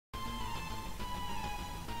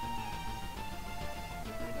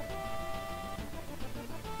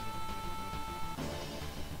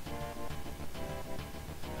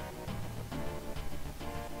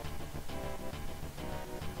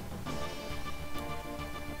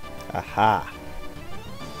Aha.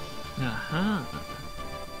 Aha.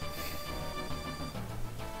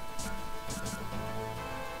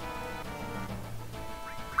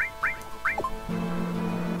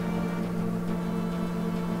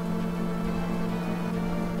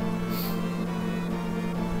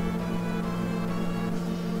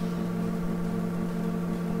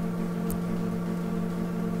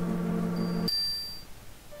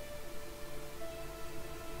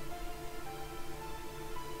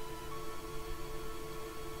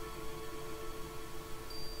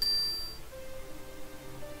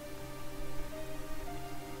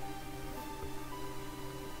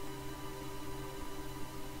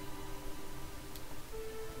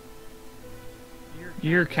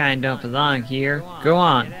 You're kind of belong here. Go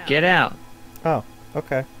on, get out. Oh,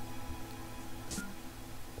 okay.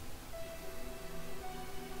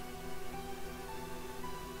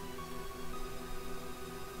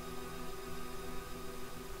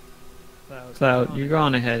 Cloud, you're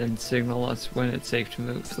going ahead and signal us when it's safe to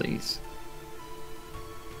move, please.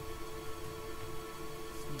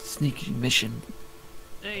 Sneaky mission.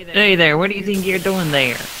 Hey there, what do you think you're doing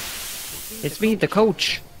there? It's me, the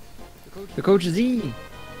coach. The coach is E.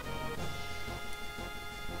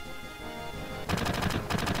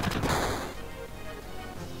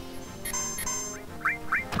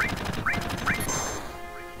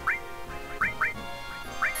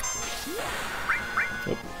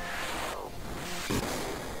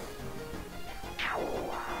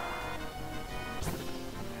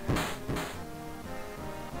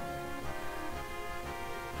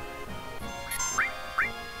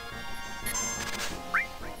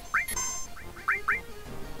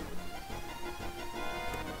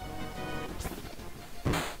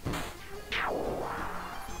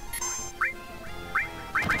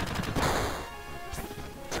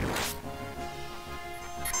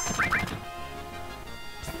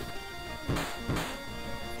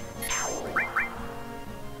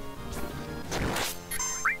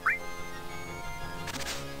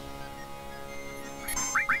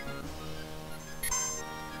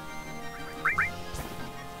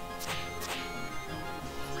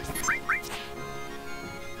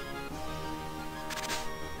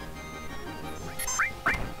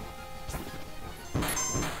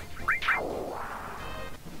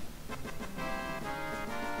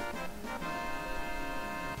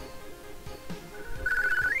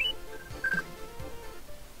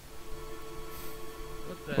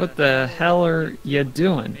 What the hell are you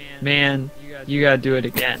doing? Man, you gotta do it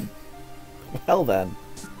again. Well then.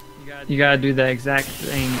 You gotta do the exact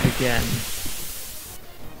thing again.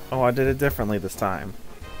 Oh, I did it differently this time.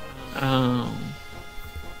 Um...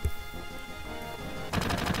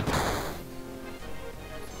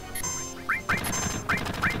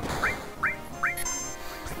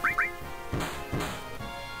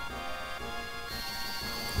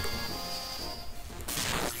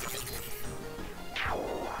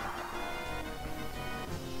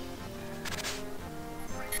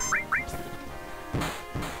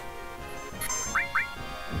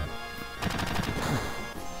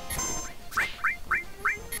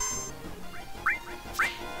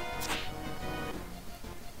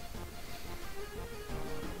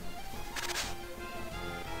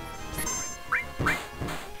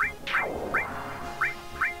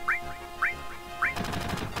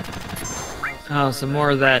 Oh, some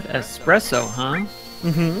more of that espresso, huh?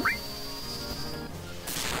 Mm-hmm.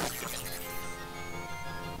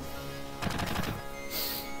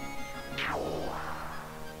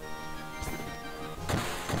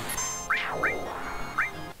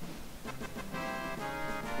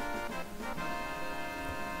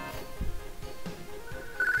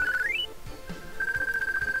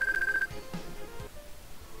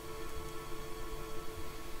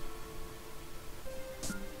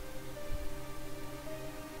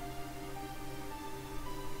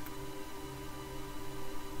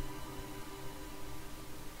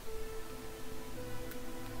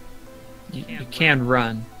 You can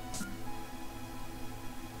run.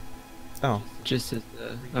 Oh. Just as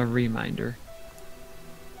a reminder.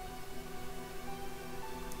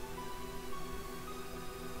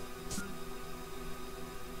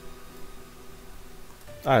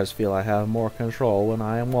 I just feel I have more control when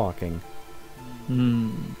I am walking.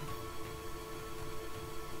 Hmm.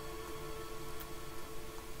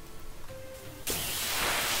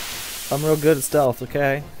 I'm real good at stealth,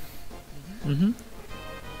 okay? Mm-hmm.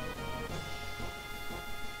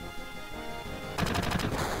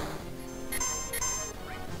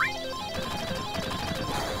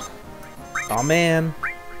 Aw, man.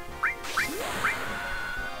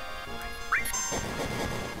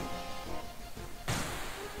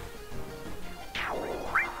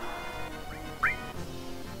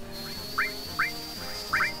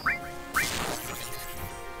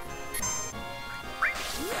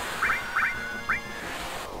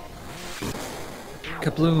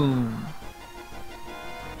 bloom.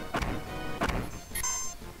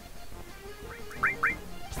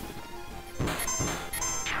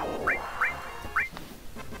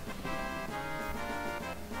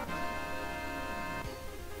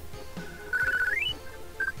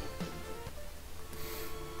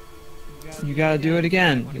 You gotta do it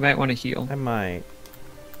again. You might want to heal. I might.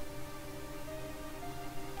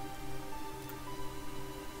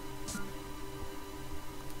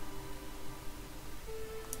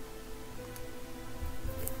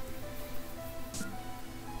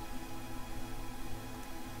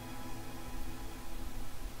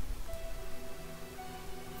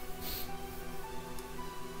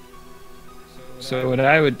 So what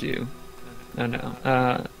I would do... Oh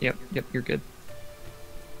no. Yep, you're good.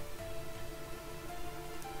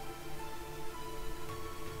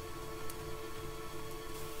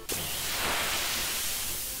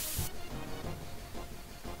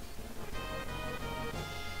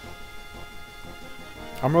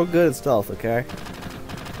 I'm real good at stealth, okay?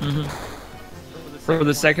 For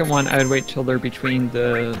the second one, I would wait till they're between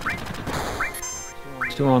the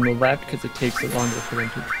two on the left, because it takes it longer for them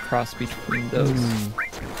to cross between those.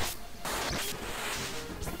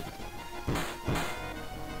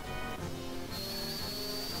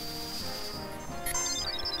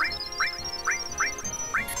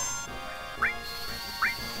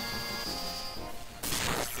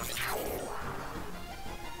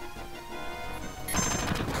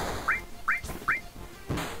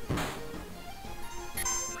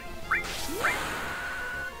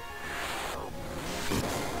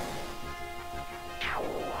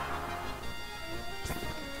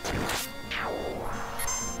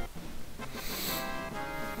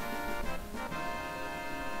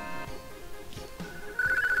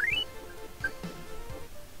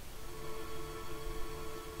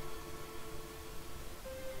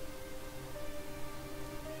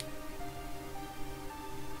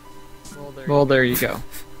 Well, there you go.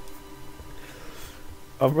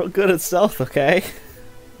 I'm real good at stealth, okay?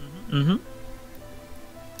 I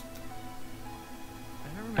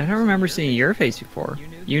don't remember seeing your face before.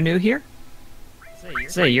 You new here?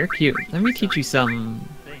 Say, you're cute. Let me teach you some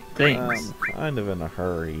things. I'm kind of in a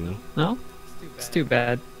hurry. No? It's too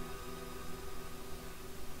bad.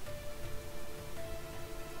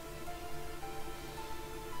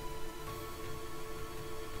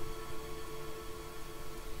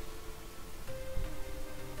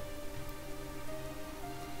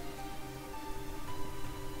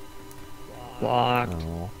 Blocked.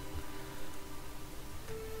 Oh.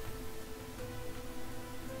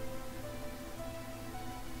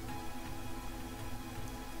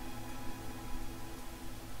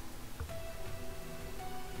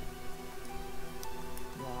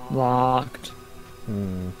 Locked.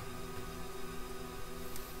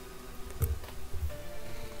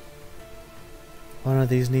 One of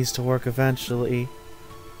these needs to work eventually.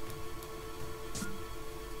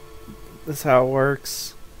 That's how it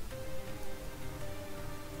works.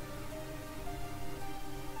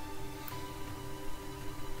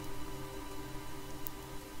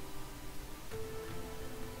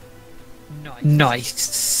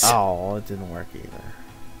 Nice. Oh, it didn't work either.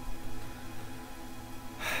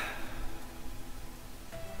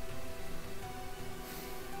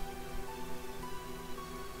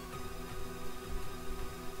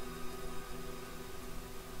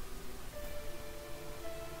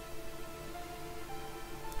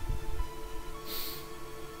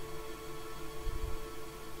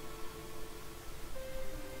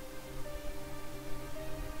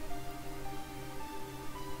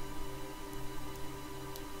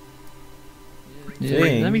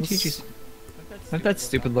 Yeah, let me teach you. Let that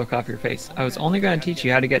stupid look off your face. I was only going to teach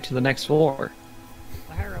you how to get to the next floor.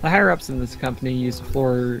 The higher-ups in this company use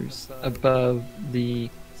floors above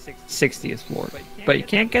the 60th floor, but you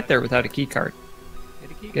can't get there without a key card.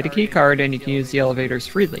 Get a key card and you can use the elevators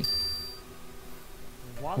freely.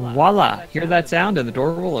 Voila! Hear that sound and the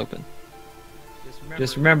door will open.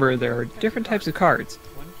 Just remember, there are different types of cards.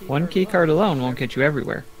 One key card alone won't get you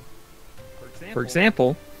everywhere. For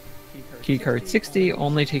example, keycard 60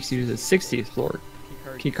 only takes you to the 60th floor.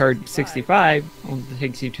 Keycard 65 only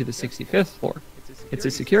takes you to the 65th floor. It's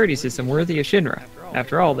a security system worthy of Shinra.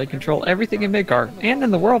 After all, they control everything in Midgar, and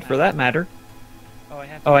in the world for that matter.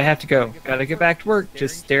 Oh, I have to go. Gotta get back to work,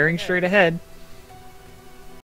 just staring straight ahead.